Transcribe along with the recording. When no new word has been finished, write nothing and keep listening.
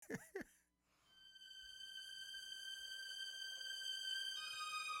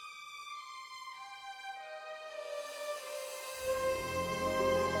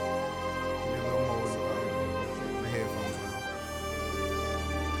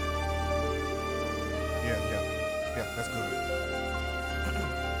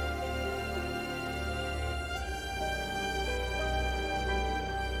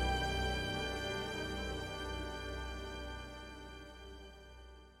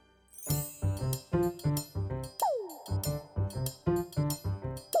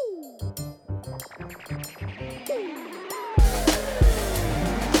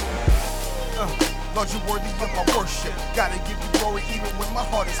Lord, you're worthy of my worship. Gotta give you glory even when my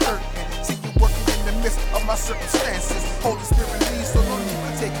heart is hurting. See you working in the midst of my circumstances. Holy Spirit leads, so no need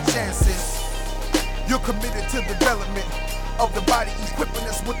for taking chances. You're committed to development of the body, equipping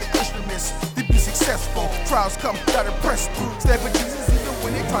us with the instruments to be successful. Trials come, gotta press through. Stand for Jesus even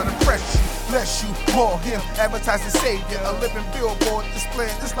when they try to press you. Bless you, more him, advertising Savior. A living billboard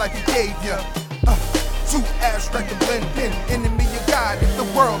displaying this life he gave you. Too abstract to blend in. Enemy of God if the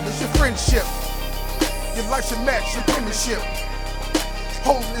world is your friendship. Your life should match your penmanship.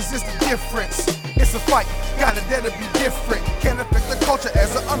 Holiness is the difference. It's a fight, gotta dare to be different. Can't affect the culture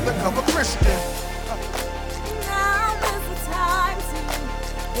as an undercover Christian. Now is the time to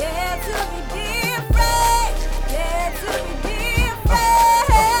get to be different. Get to be different.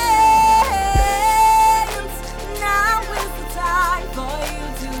 Now is the time for you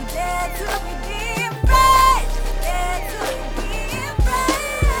to get to be different. Get to be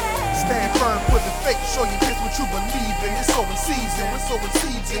different. Stand firm, put the faith, show you this what you believe in. It's sowing season, we're sowing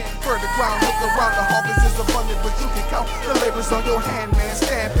seeds in. Further ground, look around, the harvest is abundant, but you can count the labors on your hand, man.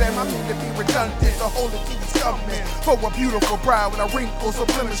 Stand firm, I mean to be redundant. The Holy King is coming for a beautiful bride with our wrinkles or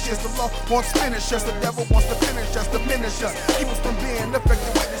blemishes. The law wants to finish us, the devil wants to finish us, diminish us. Keep us from being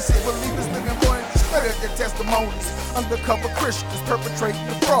effective witnesses, believers living for and discredit their testimonies. Undercover Christians perpetrating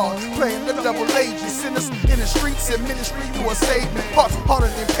the fraud, playing the double agents. Sinners in the streets and ministry to a saving. Hearts harder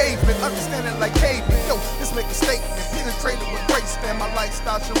than pavement, understanding like pavement. Yo, let's make a statement. Penetrated with grace, man. My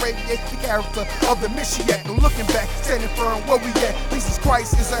lifestyle should radiate the character of the Mishiach. No looking back, standing firm where we at. Jesus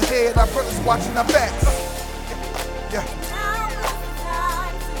Christ is ahead, our brothers watching our backs. Yeah. Now is the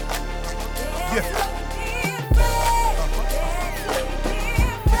time to get Yeah. to be different. Get to be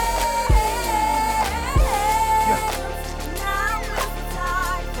different. Yeah. Now is the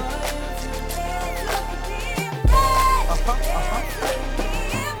time for you to get to be different. Get to be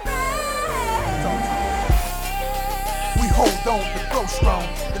different. We hold on to grow strong.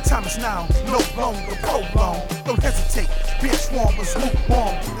 The time is now, no longer prolonged. Don't hesitate, bitch warmers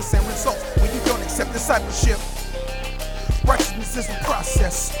lukewarm. The same results when you don't accept discipleship. Righteousness is a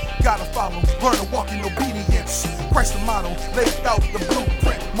process. Gotta follow, learn to walk in obedience. Christ the model, laid out the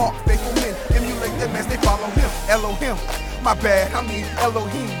blueprint. Mark faithful men, emulate them as they follow him. Elohim, my bad, I mean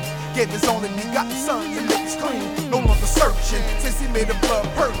Elohim. Gave his only begotten son to make us clean. No longer searching, since he made a blood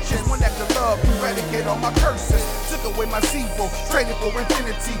purchase. One act of love, eradicate all my curses. Took away my zero, traded for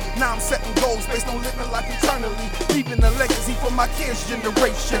infinity. Now I'm setting goals based on living life eternally. Leaving a legacy for my kids'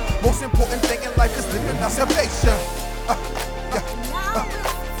 generation. Most important thing in life is living our salvation. Now is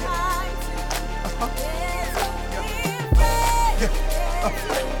the time to get to be different. Get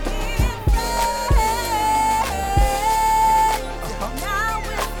to be different. Now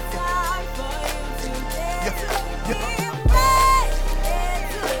is the time for you to get to be different. Get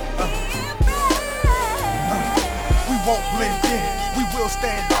to be different. We won't blend in, we will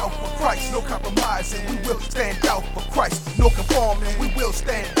stand out for Christ. No compromising, we will stand out for Christ. No conforming, we will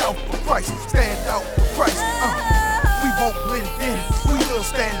stand out for Christ. Stand out for Christ. We won't blend in, we will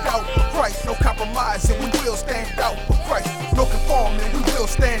stand out for Christ. No compromising, we will stand out for Christ. No conforming, we will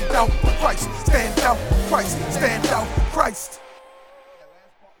stand out for Christ. Stand out for Christ, stand out for Christ.